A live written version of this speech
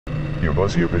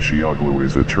Yavuz Yapicioglu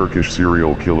is a Turkish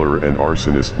serial killer and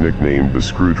arsonist nicknamed the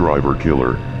Screwdriver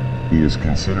Killer. He is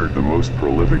considered the most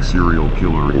prolific serial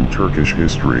killer in Turkish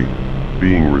history,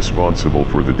 being responsible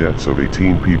for the deaths of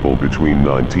 18 people between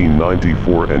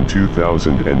 1994 and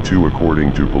 2002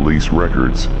 according to police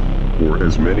records, or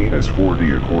as many as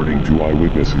 40 according to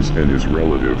eyewitnesses and his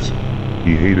relatives.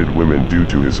 He hated women due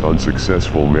to his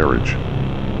unsuccessful marriage.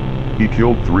 He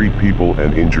killed 3 people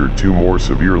and injured 2 more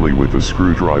severely with a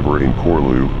screwdriver in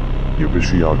Korlu.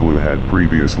 Yapicioglu had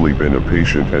previously been a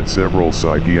patient at several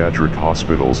psychiatric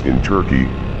hospitals in Turkey.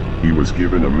 He was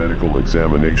given a medical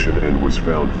examination and was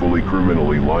found fully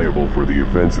criminally liable for the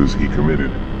offenses he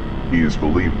committed. He is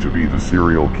believed to be the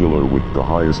serial killer with the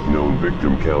highest known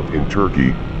victim count in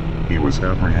Turkey. He was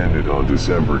apprehended on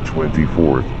December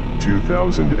 24,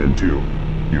 2002.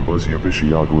 Yavuz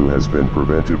Yapicioglu has been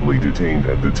preventively detained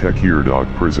at the Tekirdağ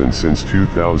prison since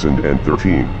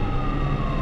 2013.